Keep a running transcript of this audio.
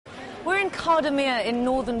We're in Qadamiyah in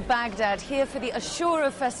northern Baghdad, here for the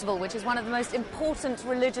Ashura Festival, which is one of the most important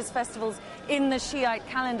religious festivals in the Shiite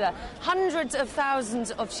calendar. Hundreds of thousands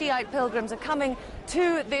of Shiite pilgrims are coming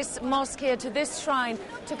to this mosque here, to this shrine,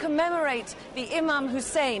 to commemorate the Imam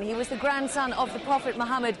Hussein. He was the grandson of the Prophet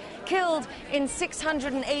Muhammad, killed in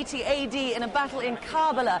 680 AD in a battle in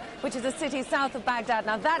Karbala, which is a city south of Baghdad.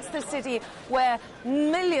 Now, that's the city where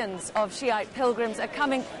millions of Shiite pilgrims are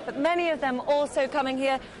coming, but many of them also coming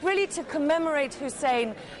here really to commemorate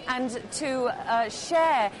Hussein and to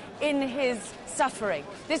share in his suffering.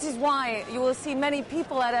 This is why you will see many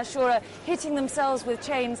people at Ashura hitting themselves with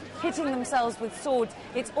chains, hitting themselves with swords.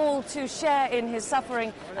 It's all to share in his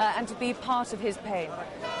suffering and to be part of his pain.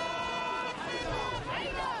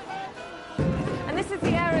 And this is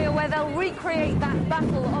the area where they'll recreate that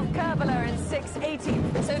battle of Karbala in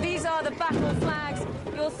 680. So these are the battle flags.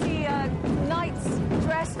 You'll see knights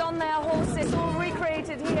dressed on their horses, all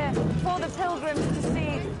recreated here for the pilgrims to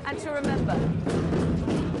see and to remember.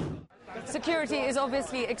 Security is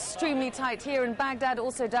obviously extremely tight here in Baghdad.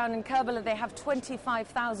 Also down in Karbala, they have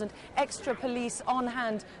 25,000 extra police on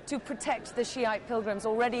hand to protect the Shiite pilgrims.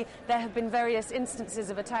 Already there have been various instances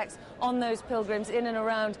of attacks on those pilgrims in and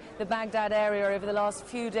around the Baghdad area over the last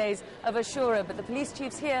few days of Ashura. But the police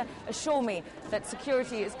chiefs here assure me that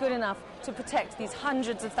security is good enough to protect these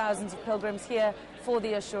hundreds of thousands of pilgrims here for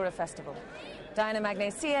the Ashura Festival. Diana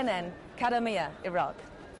Magnay, CNN, Qadamiyah, Iraq.